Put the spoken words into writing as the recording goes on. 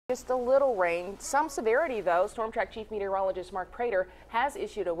Just a little rain, some severity though. Storm Track Chief Meteorologist Mark Prater has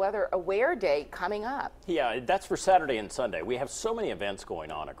issued a weather aware day coming up. Yeah, that's for Saturday and Sunday. We have so many events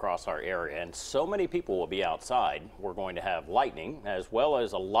going on across our area and so many people will be outside. We're going to have lightning as well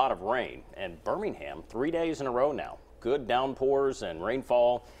as a lot of rain. And Birmingham, 3 days in a row now. Good downpours and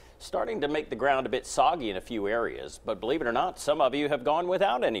rainfall, starting to make the ground a bit soggy in a few areas. But believe it or not, some of you have gone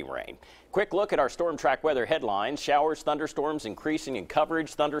without any rain. Quick look at our Storm Track weather headlines. Showers, thunderstorms increasing in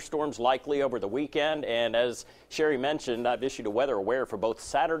coverage. Thunderstorms likely over the weekend. And as Sherry mentioned, I've issued a weather aware for both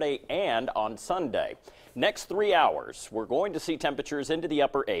Saturday and on Sunday. Next 3 hours, we're going to see temperatures into the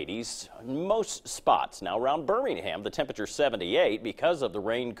upper 80s. Most spots. Now around Birmingham, the temperature 78 because of the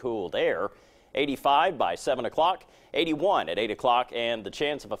rain-cooled air. 85 by 7 o'clock, 81 at 8 o'clock, and the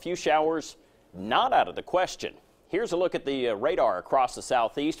chance of a few showers not out of the question. Here's a look at the radar across the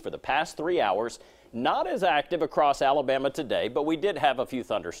southeast for the past 3 hours. Not as active across Alabama today, but we did have a few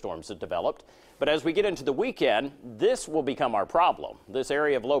thunderstorms that developed. But as we get into the weekend, this will become our problem. This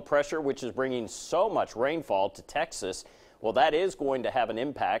area of low pressure, which is bringing so much rainfall to Texas, well, that is going to have an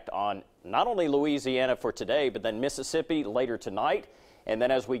impact on not only Louisiana for today, but then Mississippi later tonight. And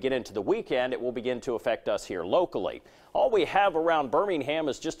then as we get into the weekend, it will begin to affect us here locally. All we have around Birmingham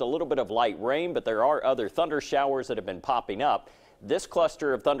is just a little bit of light rain, but there are other thunder showers that have been popping up. This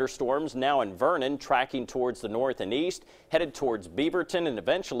cluster of thunderstorms now in Vernon, tracking towards the north and east, headed towards Beaverton and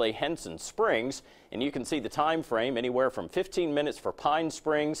eventually Henson Springs. And you can see the time frame anywhere from 15 minutes for Pine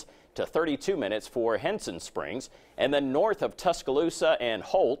Springs to 32 minutes for Henson Springs. And then north of Tuscaloosa and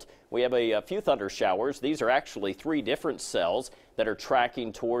Holt, we have a few thunder showers. These are actually 3 different cells that are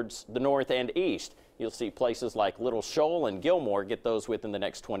tracking towards the north and east. You'll see places like Little Shoal and Gilmore get those within the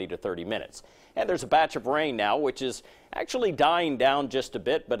next 20 to 30 minutes. And there's a batch of rain now, which is actually dying down just a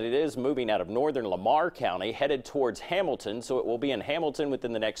bit, but it is moving out of northern Lamar County, headed towards Hamilton. So it will be in Hamilton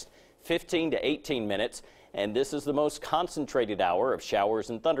within the next 15 to 18 minutes. And this is the most concentrated hour of showers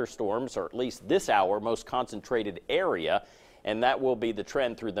and thunderstorms, or at least this hour, most concentrated area. And that will be the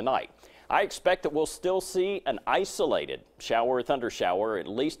trend through the night. I expect that we'll still see an isolated shower or thunder shower at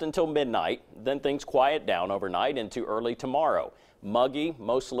least until midnight. Then things quiet down overnight into early tomorrow. Muggy,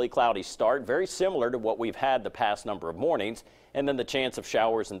 mostly cloudy start, very similar to what we've had the past number of mornings. And then the chance of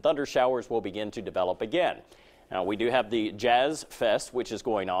showers and thunder showers will begin to develop again. Now, we do have the Jazz Fest, which is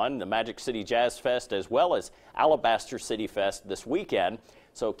going on, the Magic City Jazz Fest, as well as Alabaster City Fest this weekend.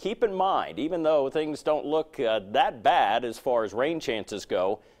 So keep in mind, even though things don't look that bad as far as rain chances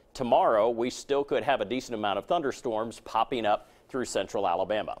go, tomorrow we still could have a decent amount of thunderstorms popping up through central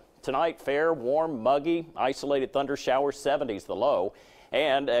Alabama. Tonight, fair, warm, muggy, isolated thunder showers, 70s the low.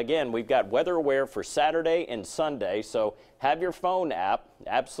 And again, we've got weather aware for Saturday and Sunday, so have your phone app,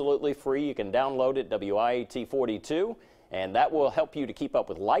 absolutely free. You can download it, WIAT 42, and that will help you to keep up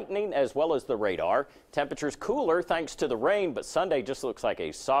with lightning as well as the radar. Temperatures cooler thanks to the rain, but Sunday just looks like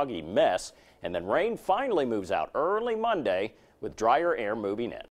a soggy mess. And then rain finally moves out early Monday with drier air moving in.